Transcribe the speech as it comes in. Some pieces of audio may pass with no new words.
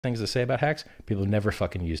things to say about HEX. People have never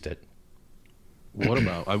fucking used it. What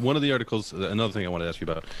about one of the articles? Another thing I wanted to ask you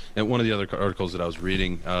about, and one of the other articles that I was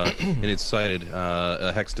reading, and it cited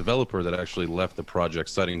a HEX developer that actually left the project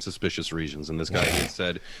citing suspicious reasons. And this guy had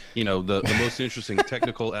said, you know, the most interesting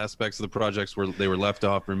technical aspects of the projects were left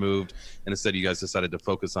off, removed, and instead you guys decided to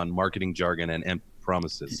focus on marketing jargon and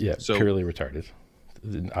promises. Yeah, so purely retarded.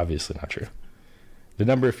 Obviously not true. The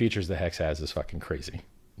number of features that HEX has is fucking crazy.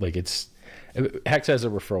 Like HEX has a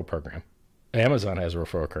referral program. Amazon has a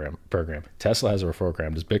referral program. Tesla has a referral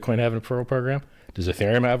program. Does Bitcoin have a referral program? Does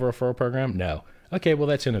Ethereum have a referral program? No. Okay, well,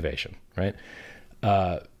 that's innovation, right?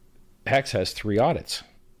 HEX has 3 audits.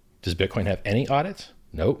 Does Bitcoin have any audits?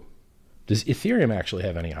 Nope. Does Ethereum actually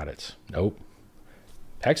have any audits? Nope.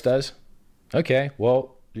 HEX does. Okay,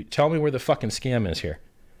 well, tell me where the fucking scam is here.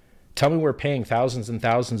 Tell me we're paying thousands and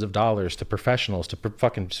thousands of dollars to professionals to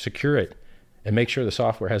fucking secure it and make sure the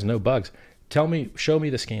software has no bugs. Show me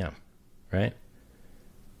the scam. Right?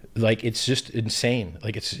 Like, it's just insane.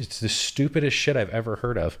 Like, it's the stupidest shit I've ever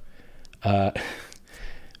heard of.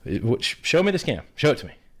 Show me the scam. Show it to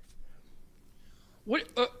me.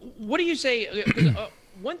 What do you say?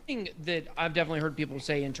 One thing that I've definitely heard people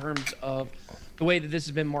say in terms of the way that this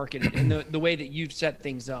has been marketed and the way that you've set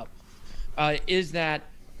things up is that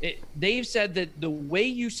they've said that the way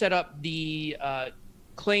you set up the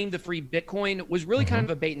claim the free Bitcoin was really kind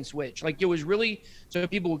of a bait and switch. Like, it was really, so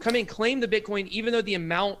people would come in, claim the Bitcoin, even though the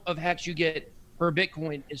amount of HEX you get per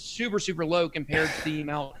Bitcoin is super, super low compared to the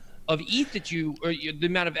amount of ETH that the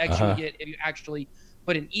amount of X you get if you actually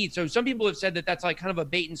put in ETH. So some people have said that that's like kind of a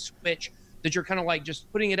bait and switch, that you're kind of like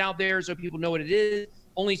just putting it out there so people know what it is,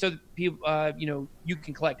 only so that people, you know, you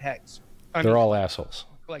can collect HEX. They're all assholes.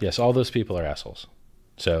 Yes, all those people are assholes.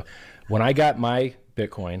 So when I got my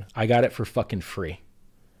Bitcoin, I got it for fucking free.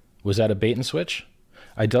 Was that a bait and switch?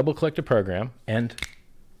 I double-clicked a program and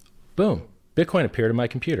boom, Bitcoin appeared in my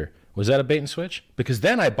computer. Was that a bait and switch? Because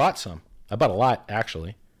then I bought some. I bought a lot,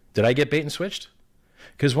 actually. Did I get bait and switched?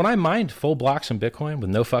 Because when I mined full blocks in Bitcoin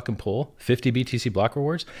with no fucking pool, 50 BTC block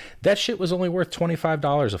rewards, that shit was only worth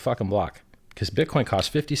 $25 a fucking block. Because Bitcoin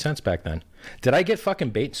cost 50 cents back then. Did I get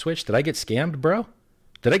fucking bait and switched? Did I get scammed, bro?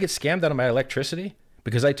 Did I get scammed out of my electricity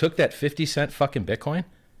because I took that 50-cent fucking Bitcoin?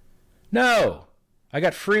 No. I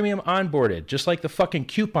got freemium onboarded, just like the fucking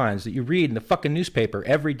coupons that you read in the fucking newspaper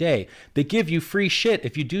every day. They give you free shit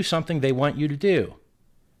if you do something they want you to do.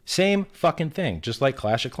 Same fucking thing, just like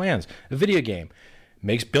Clash of Clans, a video game.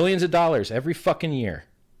 Makes billions of dollars every fucking year.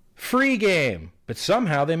 Free game, but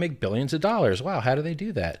somehow they make billions of dollars. Wow, how do they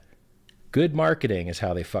do that? Good marketing is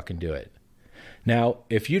how they fucking do it. Now,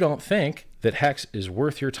 if you don't think that HEX is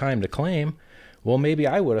worth your time to claim, well, maybe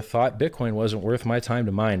I would have thought Bitcoin wasn't worth my time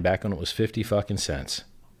to mine back when it was 50 fucking cents.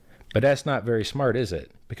 But that's not very smart, is it?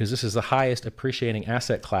 Because this is the highest appreciating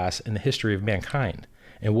asset class in the history of mankind.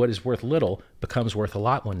 And what is worth little becomes worth a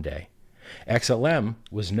lot one day. XLM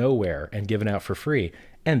was nowhere and given out for free,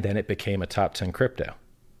 and then it became a top 10 crypto.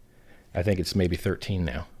 I think it's maybe 13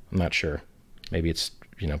 now. I'm not sure. Maybe it's,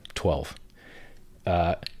 12.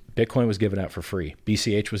 Bitcoin was given out for free.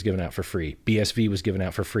 BCH was given out for free. BSV was given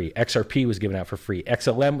out for free. XRP was given out for free.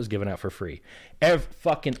 XLM was given out for free.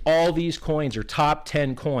 Fucking all these coins are top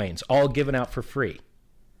 10 coins, all given out for free.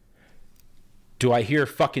 Do I hear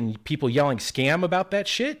fucking people yelling scam about that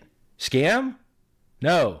shit? Scam?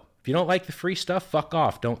 No. If you don't like the free stuff, fuck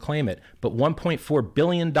off. Don't claim it. But $1.4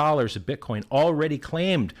 billion of Bitcoin already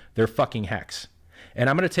claimed their fucking HEX. And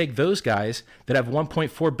I'm going to take those guys that have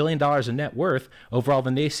 $1.4 billion in net worth over all the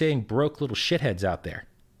naysaying broke little shitheads out there.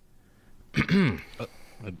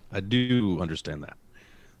 I do understand that.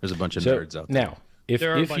 There's a bunch of nerds out there. Now, if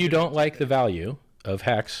you don't like the value of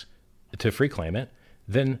HEX to free claim it,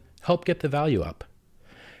 then help get the value up.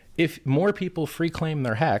 If more people free claim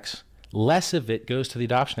their HEX, less of it goes to the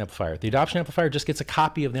adoption amplifier. The adoption amplifier just gets a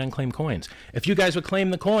copy of the unclaimed coins. If you guys would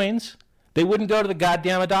claim the coins, they wouldn't go to the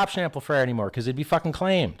goddamn adoption amplifier anymore because they'd be fucking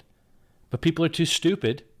claimed. But people are too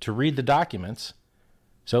stupid to read the documents.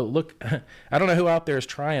 So look, I don't know who out there is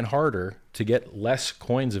trying harder to get less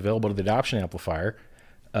coins available to the adoption amplifier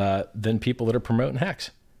than people that are promoting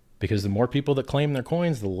HEX. Because the more people that claim their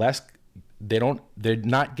coins, the less they're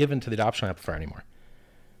not given to the adoption amplifier anymore.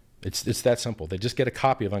 It's that simple. They just get a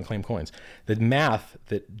copy of unclaimed coins. The math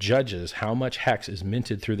that judges how much HEX is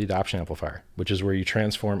minted through the adoption amplifier, which is where you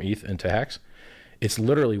transform ETH into HEX, it's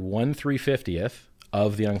literally 1/350th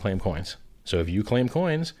of the unclaimed coins. So if you claim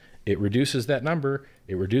coins, it reduces that number.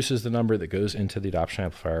 It reduces the number that goes into the adoption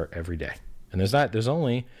amplifier every day. And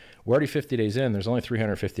we're already 50 days in, there's only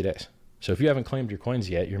 350 days. So if you haven't claimed your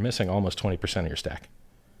coins yet, you're missing almost 20% of your stack.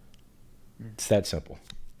 It's that simple.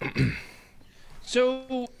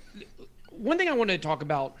 So one thing I want to talk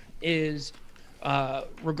about is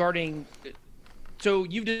regarding. So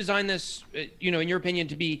you've designed this, in your opinion,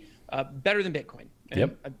 to be better than Bitcoin. And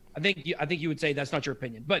Yep. I think you would say that's not your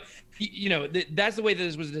opinion, but that's the way that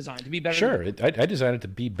this was designed, to be better. Sure, I designed it to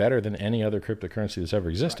be better than any other cryptocurrency that's ever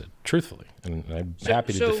existed, truthfully, and I'm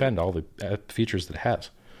happy to defend all the features that it has.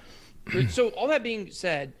 So all that being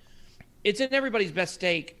said, it's in everybody's best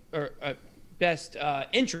best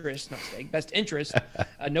interest,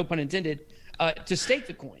 no pun intended, to stake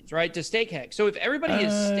the coins, right? To stake HEX. So if everybody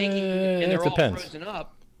is staking and they're all frozen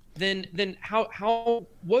up, then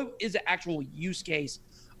what is the actual use case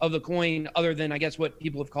of the coin other than, I guess, what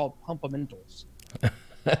people have called pumpamentals?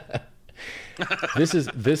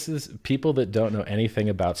 This is people that don't know anything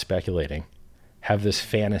about speculating have this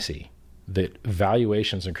fantasy that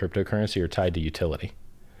valuations in cryptocurrency are tied to utility.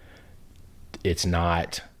 It's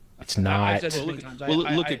not. It's not. Well,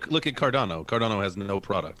 look at Cardano. Cardano has no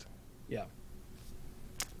product. Yeah.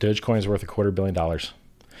 Dogecoin is worth $250 million.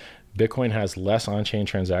 Bitcoin has less on-chain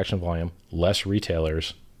transaction volume, less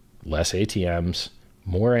retailers, less ATMs,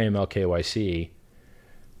 more AML KYC,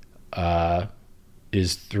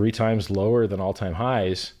 is 3 times lower than all-time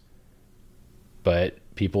highs, but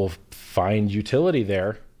people find utility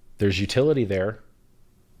there. There's utility there,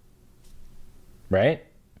 right?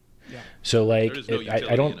 Yeah. So like, there is no utility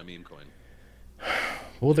I don't. in a meme coin.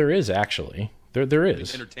 Well, there is actually. There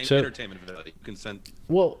is. Entertainment value. You can send.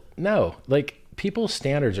 Well, no, like people's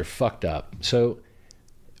standards are fucked up. So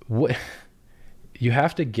what you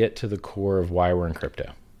have to get to the core of why we're in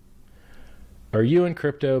crypto. Are you in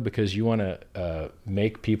crypto because you want to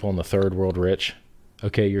make people in the third world rich?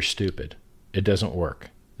 Okay, you're stupid. It doesn't work.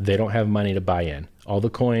 They don't have money to buy in. All the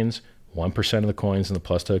coins, 1% of the coins in the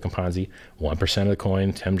Plus Token Ponzi, 1% of the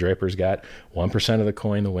coin Tim Draper's got, 1% of the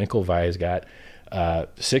coin the Winklevi's got,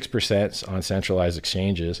 6% on centralized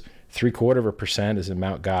exchanges, 0.75% is in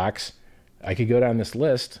Mt. Gox. I could go down this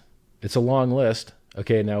list. It's a long list.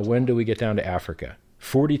 Okay, now when do we get down to Africa?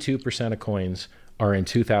 42% of coins are in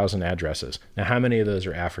 2,000 addresses. Now, how many of those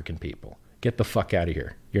are African people? Get the fuck out of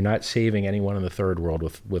here. You're not saving anyone in the third world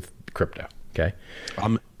with crypto, okay?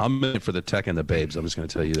 I'm in it for the tech and the babes. I'm just going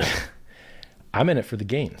to tell you that. I'm in it for the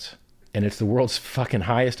gains. And it's the world's fucking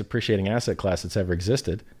highest appreciating asset class that's ever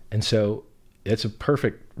existed. And so it's a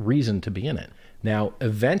perfect reason to be in it. Now,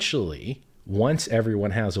 eventually, once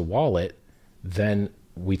everyone has a wallet, then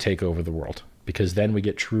we take over the world, because then we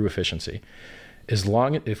get true efficiency.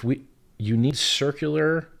 You need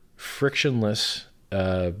circular, frictionless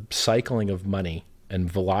cycling of money and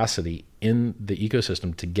velocity in the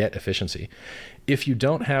ecosystem to get efficiency. If you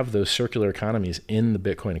don't have those circular economies in the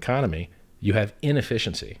Bitcoin economy, you have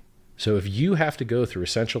inefficiency. So if you have to go through a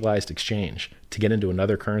centralized exchange to get into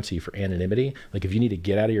another currency for anonymity, like if you need to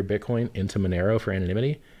get out of your Bitcoin into Monero for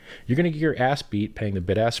anonymity, you're going to get your ass beat paying the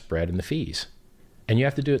bid-ask spread and the fees. And you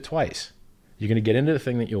have to do it twice. You're going to get into the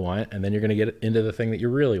thing that you want, and then you're going to get into the thing that you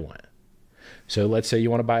really want. So let's say you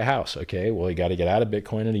want to buy a house. Okay, well, you got to get out of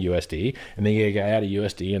Bitcoin into USD, and then you get out of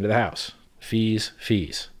USD into the house. Fees.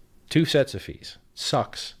 2 sets of fees.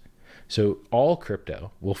 Sucks. So all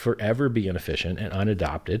crypto will forever be inefficient and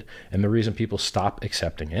unadopted, and the reason people stop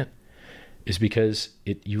accepting it is because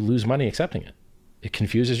you lose money accepting it. It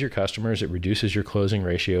confuses your customers. It reduces your closing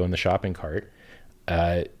ratio in the shopping cart.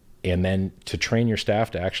 And then to train your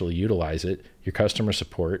staff to actually utilize it, your customer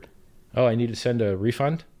support, oh, I need to send a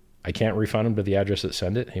refund. I can't refund him to the address that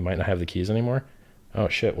sent it. He might not have the keys anymore. Oh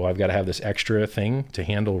shit, well, I've got to have this extra thing to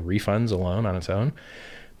handle refunds alone on its own.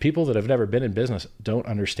 People that have never been in business don't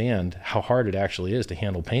understand how hard it actually is to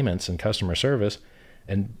handle payments and customer service.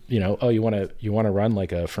 And you want to run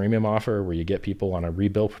like a freemium offer where you get people on a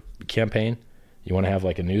rebill campaign. You want to have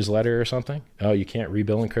like a newsletter or something. Oh, you can't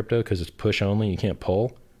rebill in crypto because it's push only. You can't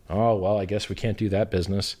pull. Oh, well, I guess we can't do that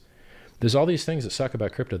business. There's all these things that suck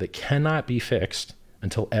about crypto that cannot be fixed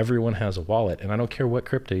until everyone has a wallet. And I don't care what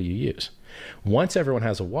crypto you use. Once everyone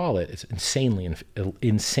has a wallet, it's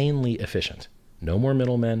insanely efficient. No more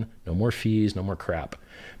middlemen, no more fees, no more crap.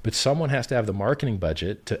 But someone has to have the marketing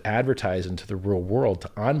budget to advertise into the real world, to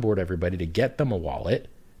onboard everybody, to get them a wallet,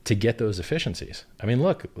 to get those efficiencies. I mean,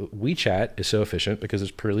 look, WeChat is so efficient because it's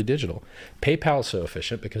purely digital. PayPal is so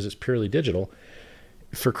efficient because it's purely digital.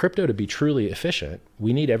 For crypto to be truly efficient,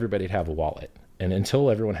 we need everybody to have a wallet. And until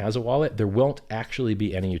everyone has a wallet, there won't actually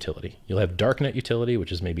be any utility. You'll have darknet utility,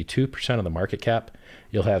 which is maybe 2% of the market cap.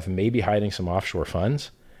 You'll have maybe hiding some offshore funds.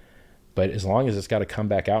 But as long as it's got to come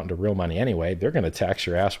back out into real money anyway, they're going to tax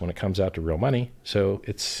your ass when it comes out to real money. So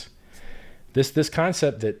it's this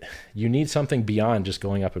concept that you need something beyond just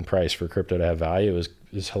going up in price for crypto to have value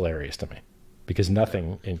is hilarious to me, because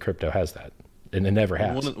nothing in crypto has that. and it never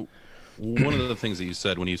has. One of the things that you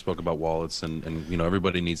said when you spoke about wallets and you know,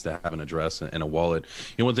 everybody needs to have an address and a wallet.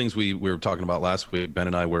 You know, one of the things we were talking about last week, Ben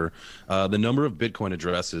and I, were the number of Bitcoin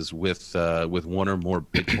addresses with one or more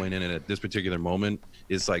Bitcoin in it at this particular moment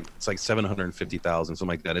is like, it's like 750,000, something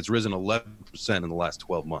like that. It's risen 11% in the last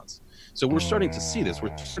 12 months. So we're starting to see this.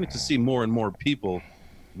 We're starting to see more and more people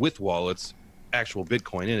with wallets, actual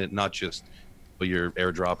Bitcoin in it, not just your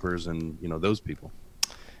airdroppers and, you know, those people.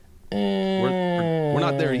 We're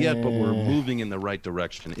not there yet, but we're moving in the right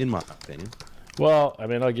direction, in my opinion. Well, I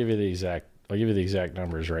mean, I'll give you the exact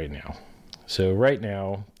numbers right now. So right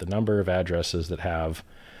now, the number of addresses that have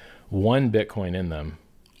one Bitcoin in them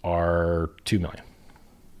are 2 million.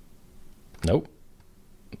 Nope.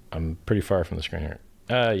 I'm pretty far from the screen here.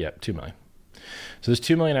 Yeah, 2 million. So there's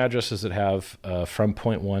 2 million addresses that have from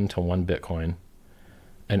 0.1 to 1 Bitcoin.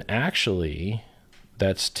 And actually,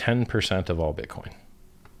 that's 10% of all Bitcoin.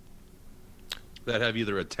 That have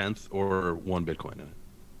either a tenth or one Bitcoin in it.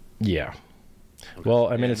 Yeah. Okay.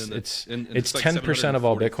 Well, I mean, it's 10% of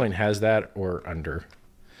all Bitcoin has that or under.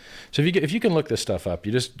 So if you can look this stuff up,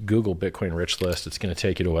 you just Google Bitcoin rich list. It's going to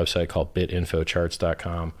take you to a website called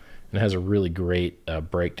bitinfocharts.com, and it has a really great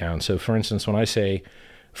breakdown. So for instance, when I say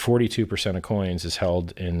 42% of coins is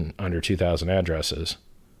held in under 2,000 addresses,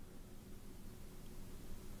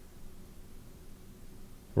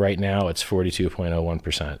 right now it's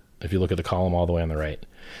 42.01%. If you look at the column all the way on the right,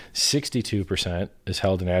 62% is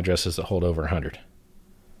held in addresses that hold over 100.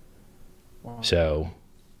 Wow. So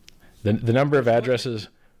the number of addresses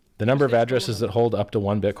that hold up to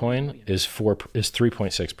 1 Bitcoin is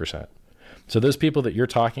 3.6%. So those people that you're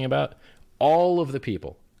talking about, all of the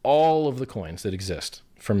coins that exist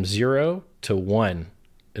from 0 to 1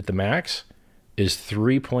 at the max is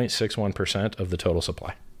 3.61% of the total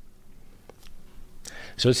supply.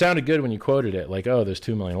 So it sounded good when you quoted it, like, oh, there's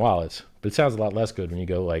 2 million wallets. But it sounds a lot less good when you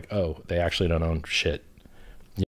go like, oh, they actually don't own shit.